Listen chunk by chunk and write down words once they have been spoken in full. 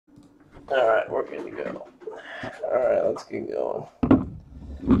Alright, we're good to go. Alright, let's get going.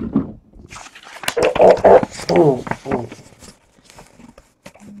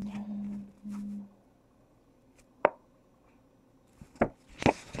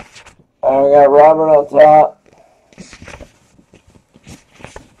 Alright, we got Robert on top.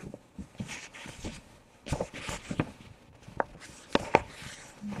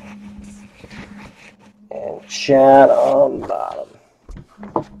 And Chad on bottom.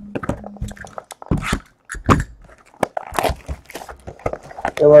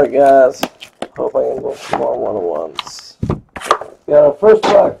 Good luck, guys. Hope I can go some more one-on-ones. Got our first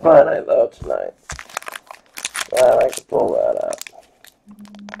block finite, though, tonight. Glad I can pull that out.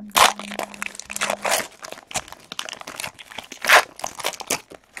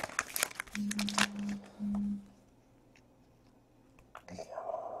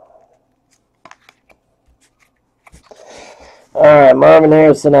 Alright, Marvin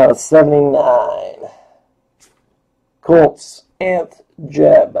Harrison out of 79. Colts, Anth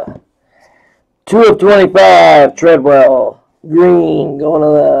Jeb. 2 of 25, Treadwell. Green, going to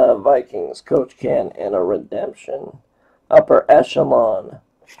the Vikings. Coach Ken, and a redemption. Upper echelon.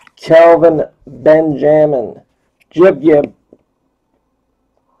 Kelvin Benjamin. Jib.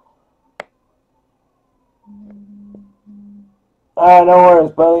 Alright, no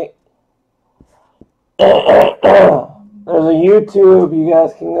worries, buddy. There's a YouTube. You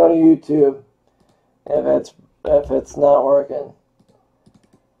guys can go to YouTube if it's not working.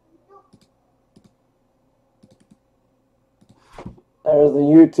 There's the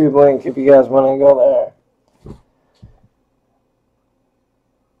YouTube link if you guys want to go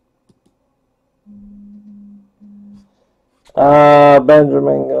there.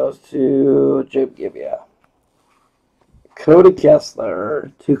 Benjamin goes to Jib Givia. Cody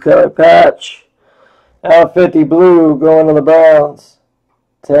Kessler, 2-color patch. Out 50 blue going to the Browns.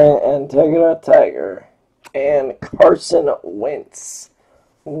 Integra Tiger. And Carson Wentz.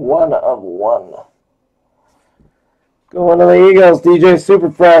 1 of 1. Going to the Eagles, DJ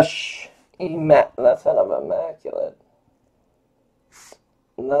Superfresh. That's kind of immaculate.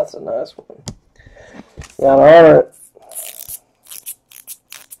 And that's a nice one. Got Hart.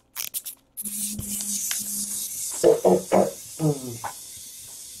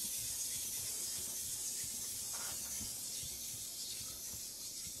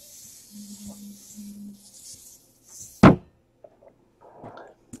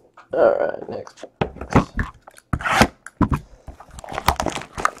 Alright, next box.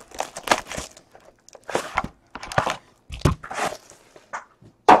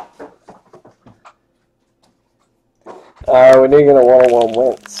 We did get a 101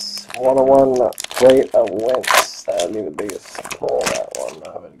 Wentz. 101 plate of Wentz. That would be the biggest pull, that one,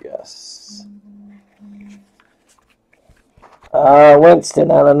 I would guess.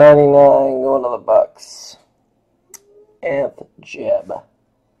 Winston out of 99 going to the Bucks. Anth Jeb.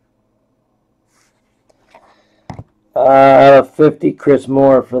 Out of 50, Chris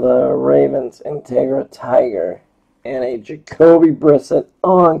Moore for the Ravens. Integra Tiger. And a Jacoby Brissett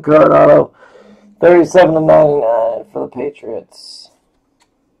on card auto. 37 of 99 for the Patriots.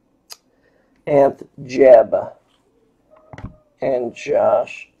 Anth Jeb. And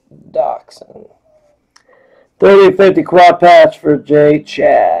Josh Doxson. 30-50 quad patch for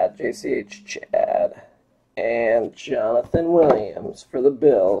JCH Chad. And Jonathan Williams for the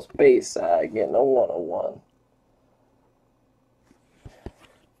Bills. Bayside getting a 101.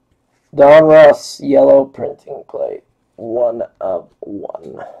 Don Russ, yellow printing plate. 1 of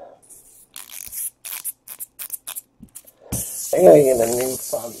 1. I gotta get a new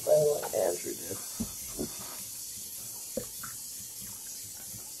font thing like Andrew did.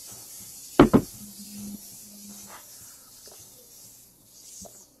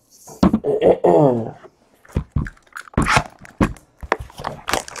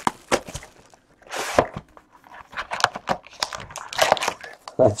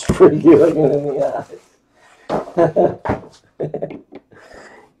 That's freaky looking in the eyes.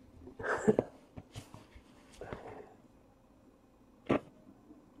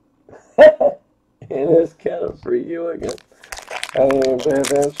 It is kind of freaky looking. I didn't even pay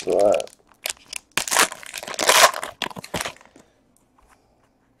attention to that.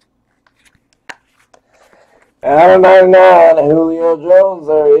 Out of 99, Julio Jones,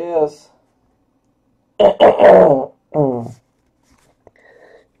 there he is.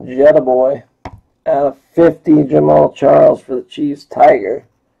 Jetta Boy. Out of 50, Jamal Charles for the Chiefs. Tiger.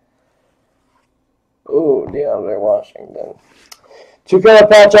 Ooh, DeAndre Washington. 2-color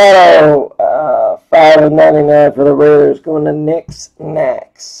patch auto. 5 of 99 for the Raiders. Going to Knicks.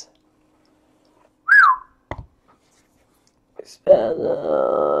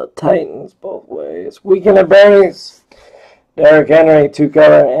 Titans both ways. Weekend at Bernie's. Derrick Henry,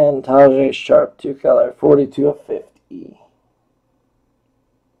 2-color, and Tajay Sharp, 2-color, 42 of 50.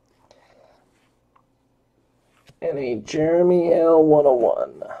 And a Jeremy L.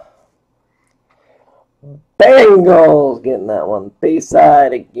 101. Bengals getting that one.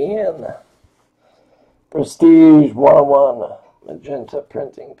 Bayside again. Prestige 101. Magenta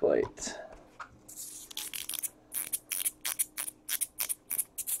printing plate.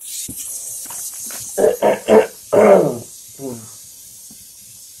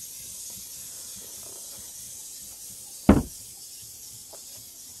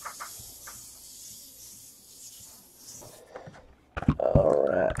 All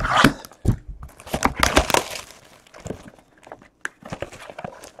right.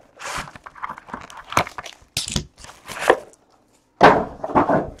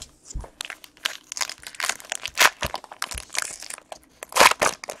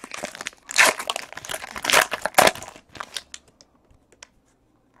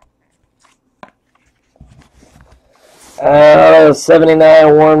 Out of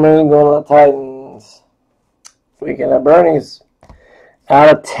 79, Warren Moon going to the Titans. Weekend at Bernie's.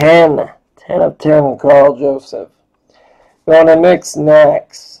 Out of 10. 10 of 10, Carl Joseph. Going to Knicks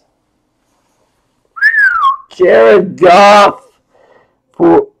next. Jared Goff.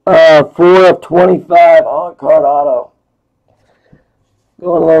 4 of 25 on card auto.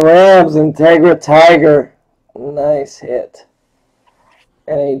 Going to the Rams, Integra Tiger. Nice hit.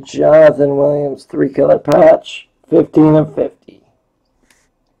 And a Jonathan Williams 3-color patch. 15 of 50.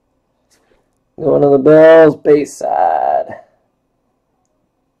 Going to the Bills, Bayside.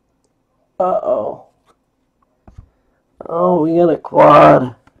 Uh-oh. Oh, we got a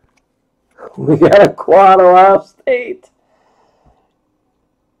quad. We got a quad Ohio State.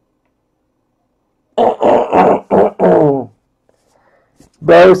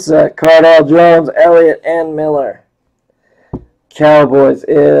 Bosa, Cardell Jones, Elliott, and Miller. Cowboys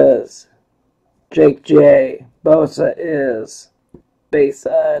is Jake J. Bosa is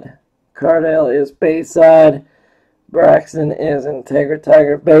Bayside. Cardell is Bayside. Braxton is Integra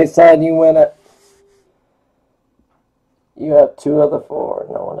Tiger. Bayside, you win it. You have 2 of the 4.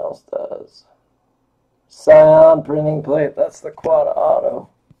 No one else does. Scion printing plate. That's the quad auto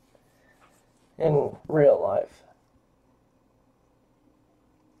in real life.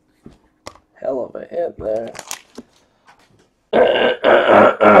 Hell of a hit there.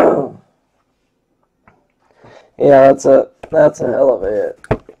 Yeah, that's a hell of a hit.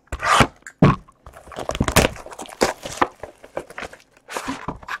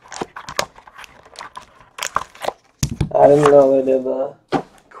 I didn't know they did the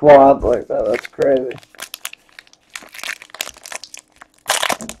quads like that. That's crazy.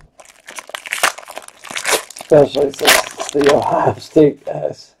 Especially since it's the Ohio State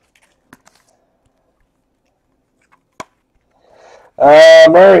guys.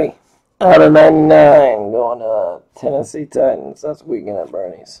 Murray. Out of 99, going to Tennessee Titans. That's weekend at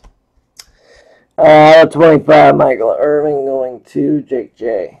Bernie's. Out of 25, Michael Irving going to Jake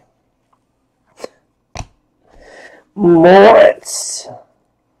J. Moritz.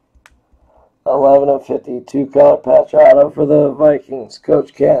 11 of 50, 2-color patch auto for the Vikings.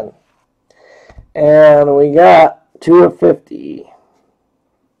 Coach Ken. And we got 2 of 50.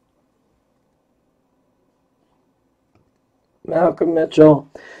 Malcolm Mitchell.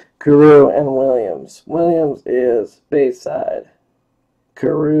 Carew and Williams. Williams is Bayside.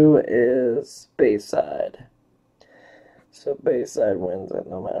 Carew is Bayside. So Bayside wins it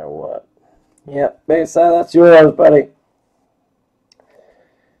no matter what. Yep, Bayside, that's yours, buddy.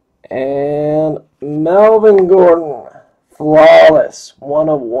 And Melvin Gordon. Flawless. 1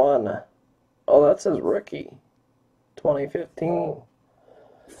 of 1. Oh, that's his rookie. 2015.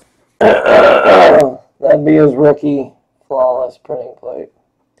 That'd be his rookie. Flawless printing plate.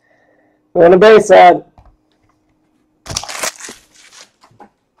 Going to Bayside.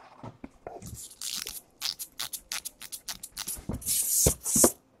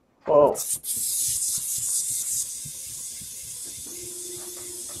 Whoa.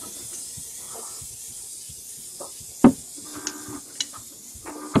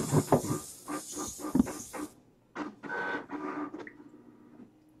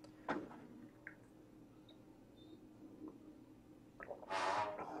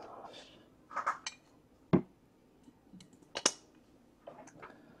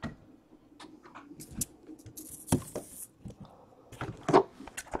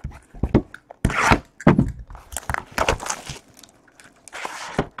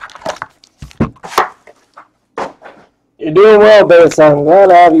 You're doing well, Bass. I'm glad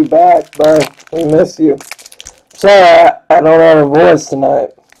to have you back, bro. We miss you. Sorry, I don't have a voice tonight.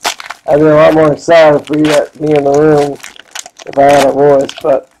 I'd be a lot more excited for you to be in the room if I had a voice,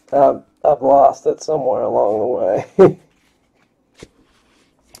 but I've lost it somewhere along the way.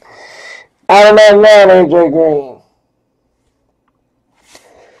 Out of 99, AJ Green.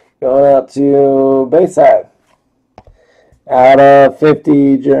 Going out to Bayside. Out of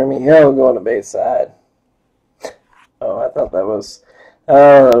 50, Jeremy Hill going to Bayside. Oh, I thought that was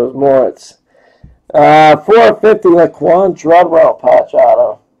Moritz. 450, Laquan Treadwell patch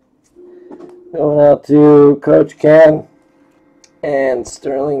auto. Going out to Coach Ken and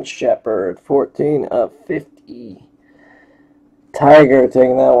Sterling Shepard. 14 of 50. Tiger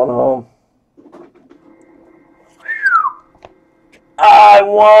taking that one home. I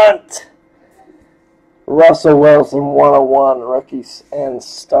want Russell Wilson 101 Rookies and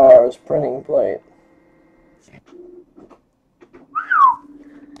Stars printing plate.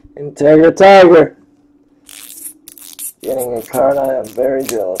 Integra Tiger. Getting a card I am very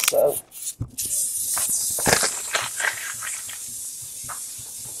jealous of.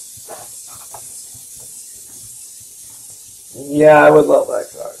 Yeah, I would love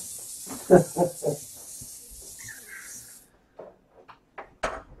that card.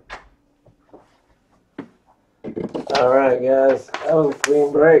 Alright, guys. That was a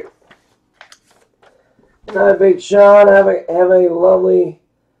clean break. Good night, Big Sean. Have a lovely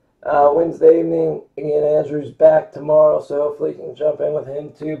Wednesday evening. Ian Andrews back tomorrow, so hopefully you can jump in with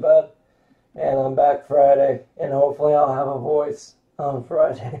him too, bud. And I'm back Friday, and hopefully I'll have a voice on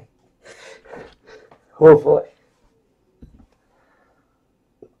Friday. Hopefully.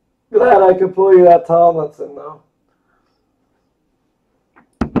 Glad I could pull you that Tomlinson, though.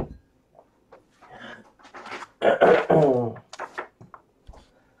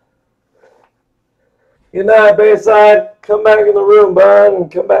 Good night, Bayside. Come back in the room, bud,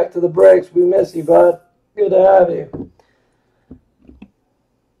 and come back to the breaks. We miss you, bud. Good to have you.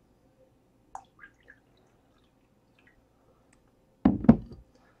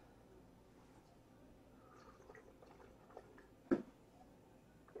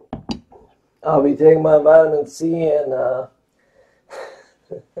 I'll be taking my vitamin C and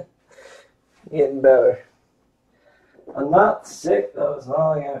getting better. I'm not sick, though. It's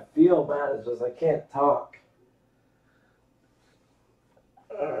not like I feel bad. It's just I can't talk.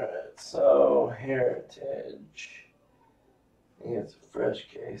 Alright, so Heritage. I think it's a fresh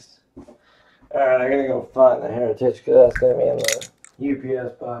case. Alright, I gotta go find the Heritage because that's gonna be in the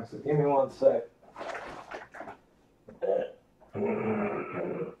UPS box. So give me 1 sec.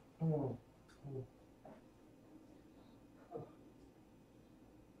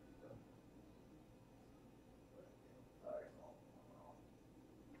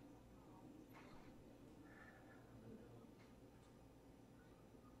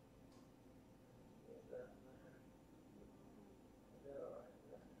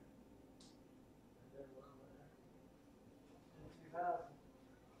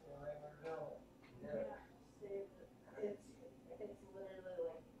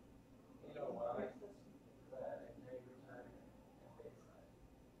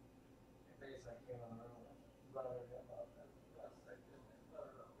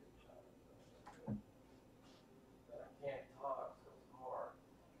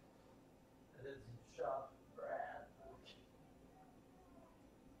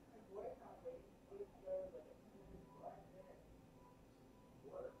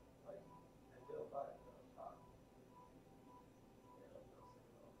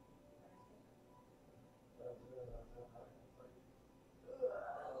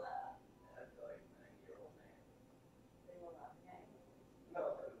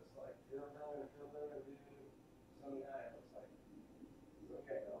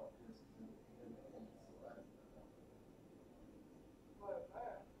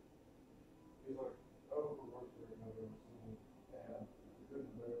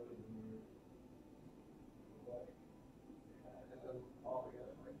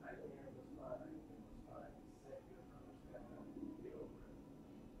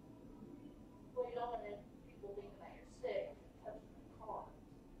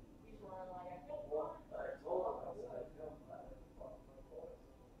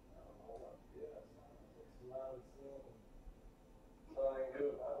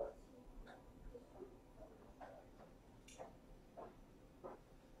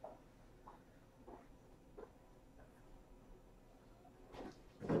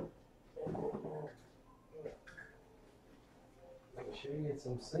 Make sure you get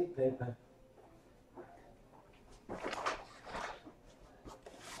some sleep paper.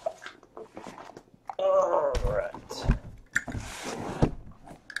 All right.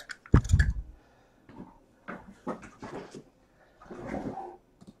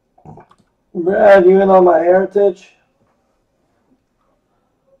 Brad, you in on my heritage?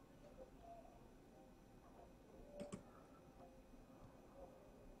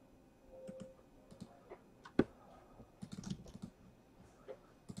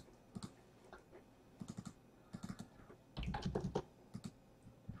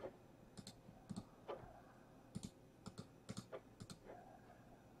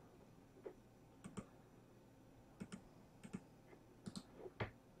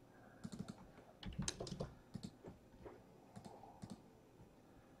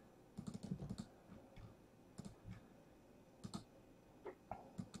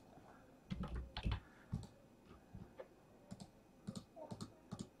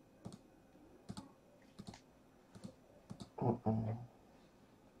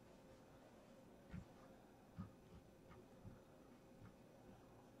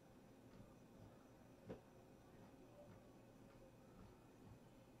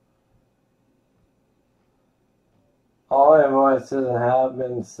 All invoices have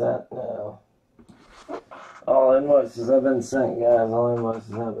been sent now. All invoices have been sent, guys. All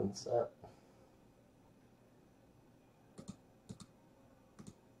invoices have been sent.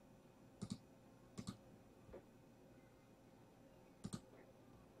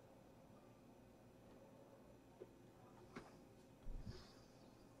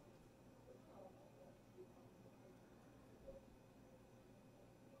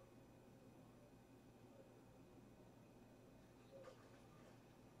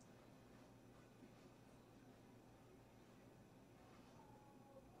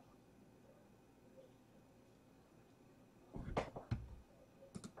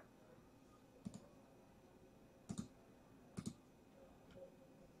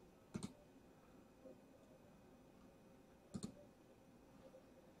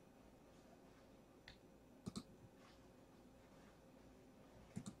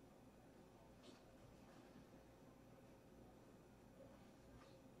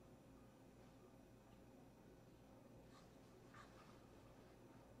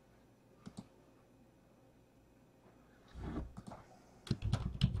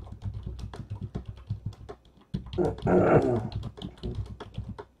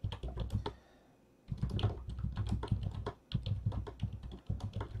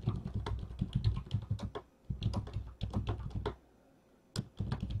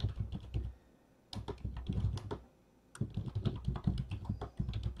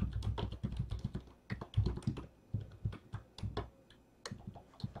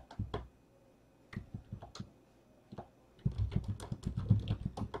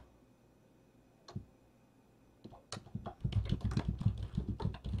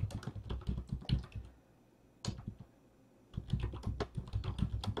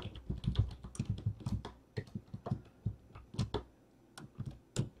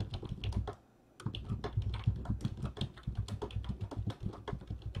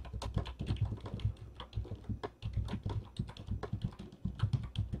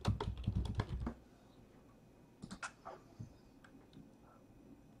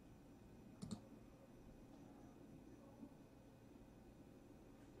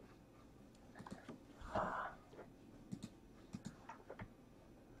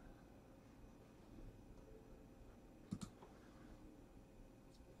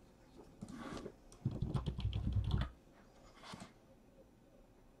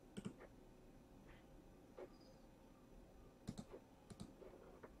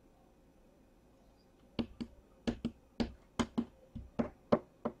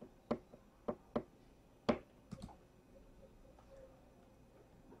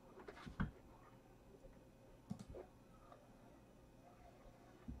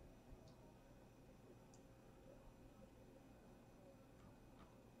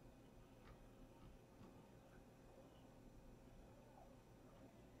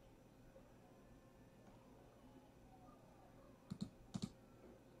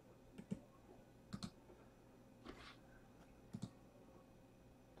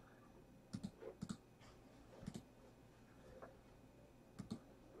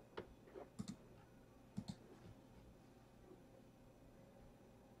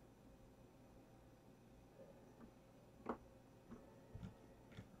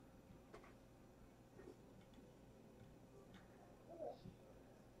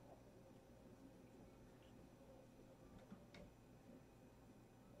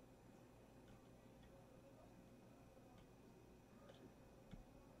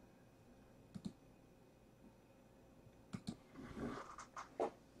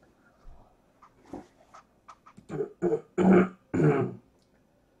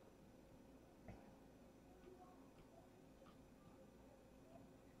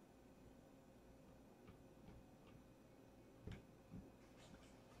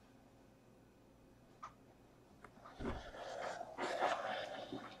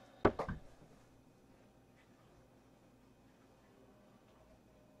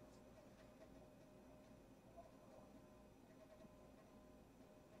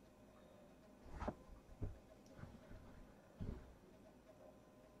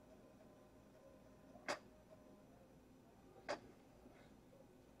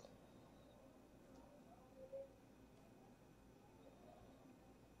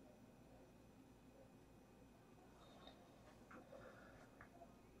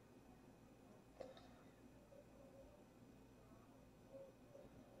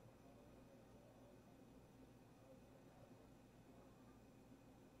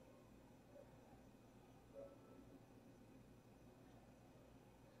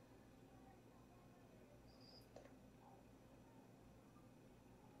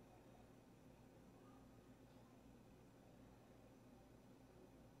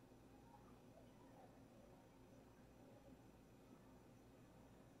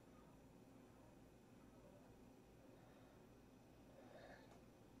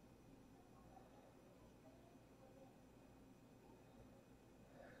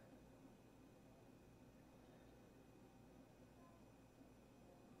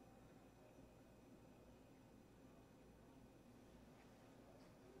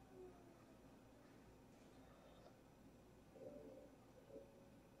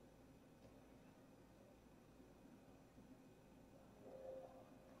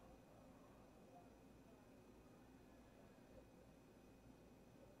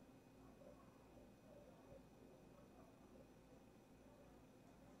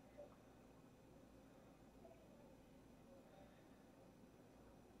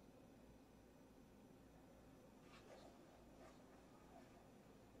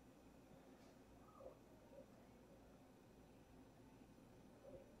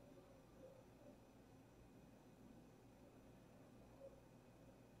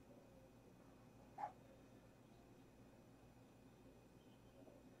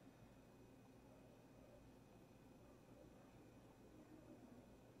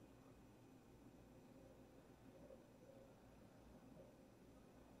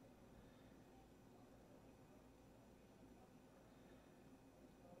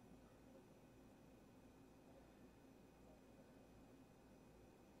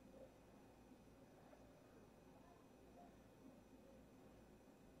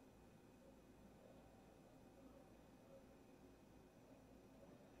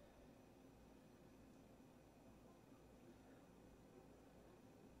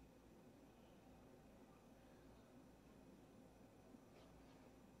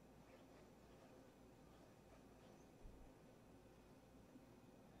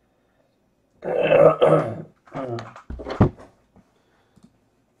 Yeah.